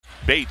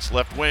Bates,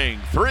 left wing,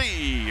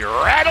 three,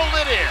 rattled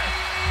it in.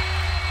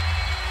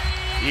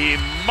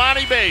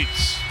 Emoni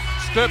Bates.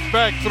 Step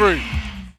back three.